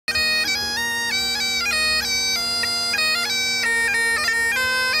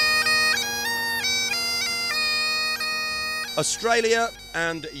Australia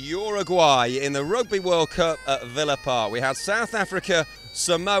and Uruguay in the Rugby World Cup at Villa Park. We had South Africa,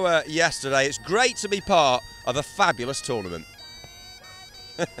 Samoa yesterday. It's great to be part of a fabulous tournament.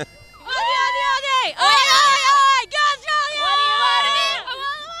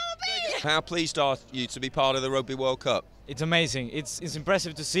 How pleased are you to be part of the Rugby World Cup? It's amazing. It's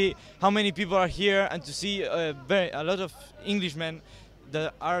impressive to see how many people are here and to see a lot of Englishmen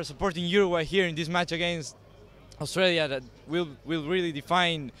that are supporting Uruguay here in this match against Australia that will really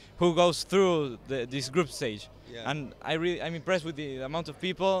define who goes through this group stage. Yeah. And I'm impressed with the amount of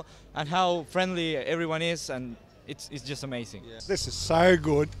people and how friendly everyone is, and it's just amazing. Yeah. This is so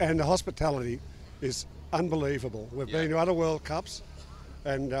good, and the hospitality is unbelievable. We've been to other World Cups,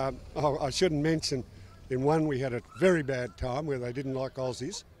 and I shouldn't mention, in one we had a very bad time where they didn't like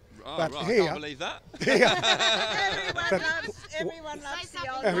Aussies. Oh, but right. here, I can't believe that. Everyone loves the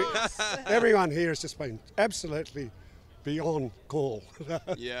Aussies. Everyone here has just been absolutely beyond call.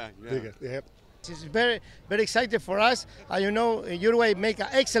 Yeah. Yeah. It's very excited for us. You know, Uruguay make an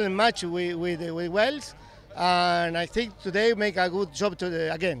excellent match with Wales, and I think today make a good job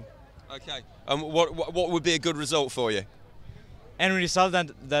again. Okay. What would be a good result for you? Any result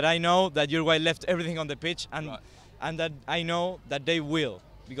that I know that Uruguay left everything on the pitch, and that I know that they will,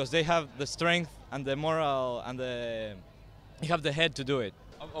 because they have the strength and the moral and they have the head to do it.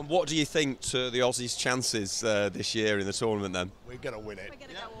 And what do you think to the Aussies' chances this year in the tournament then? We're going to win it.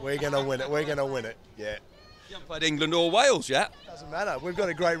 We're going to win it. We're going to win it. Yeah. You haven't played England or Wales yet. Doesn't matter. We've got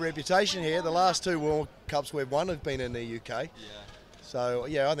a great reputation here. The last two World Cups we've won have been in the UK. Yeah. So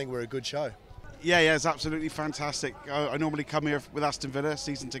yeah, I think we're a good show. Yeah, it's absolutely fantastic. I normally come here with Aston Villa,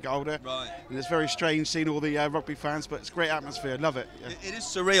 season ticket holder. Right. And it's very strange seeing all the rugby fans, but it's a great atmosphere. Love it. Yeah. It is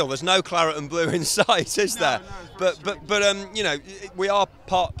surreal. There's no claret and blue in sight, is there? No, but you know, we are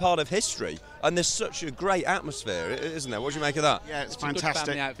part of history, and there's such a great atmosphere, isn't there? What do you make of that? Yeah, it's fantastic. Good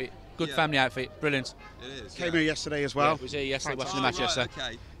family outfit. Good family outfit. Brilliant. It is. Came here yesterday as well. Yeah, was here yesterday watching the match yesterday.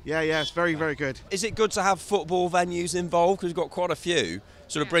 Okay. Yeah, it's very good. Is it good to have football venues involved? Because we've got quite a few.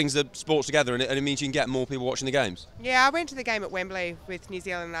 Sort of brings the sports together, and it means you can get more people watching the games. Yeah, I went to the game at Wembley with New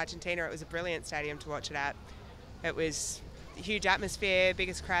Zealand and Argentina. It was a brilliant stadium to watch it at. It was a huge atmosphere,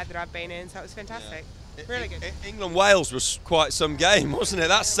 biggest crowd that I've been in, so it was fantastic. Yeah. Really good. England-Wales was quite some game, wasn't it?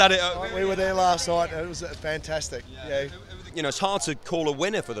 That set it up. We were there last night, and it was fantastic. Yeah. You know, it's hard to call a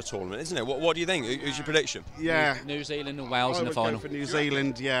winner for the tournament, isn't it? What do you think? Who's your prediction? Yeah. New Zealand and Wales in the final. I would go for New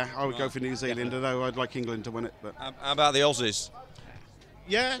Zealand, yeah. I would go for New Zealand, although I'd like England to win it. But how about the Aussies?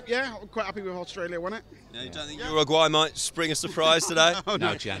 Yeah, I'm quite happy with Australia won it. Yeah, you don't think Uruguay might spring a surprise today?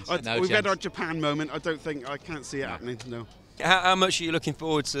 No chance. We've had our Japan moment. I can't see it happening, no. How much are you looking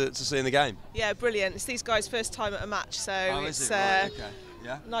forward to seeing the game? Yeah, brilliant. It's these guys' first time at a match, so it's right? Okay.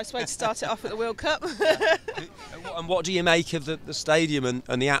 Yeah. Nice way to start it off at the World Cup. And what do you make of the stadium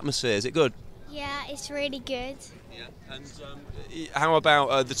and the atmosphere? Is it good? Yeah, it's really good. Yeah. And how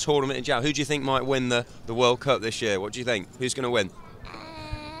about the tournament in general? Who do you think might win the World Cup this year? What do you think? Who's going to win?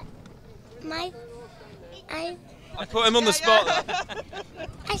 I put him on the spot.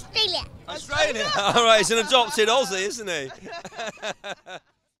 Australia. All right, he's an adopted Aussie, isn't he?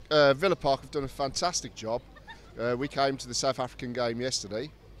 Villa Park have done a fantastic job. We came to the South African game yesterday,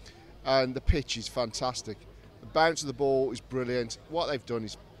 and the pitch is fantastic. The bounce of the ball is brilliant. What they've done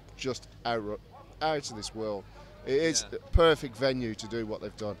is just out of this world. It is a perfect venue to do what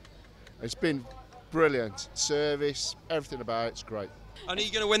they've done. It's been brilliant. Service, everything about it's great. And are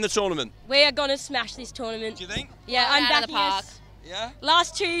you going to win the tournament? We are going to smash this tournament. Do you think? Yeah, I'm backing us. Yeah?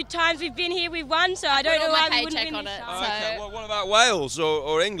 Last two times we've been here, we've won, so I don't know why we wouldn't win this time. Oh, okay. Well, what about Wales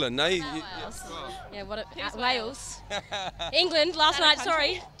or England? No, Wales. Yeah, Wales. England last night,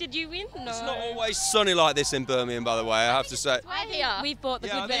 sorry. Did you win? No. It's not always sunny like this in Birmingham, by the way, I have to say. We've bought the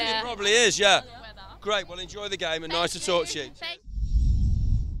good weather. It probably is, yeah. Great, well enjoy the game and nice to talk to you.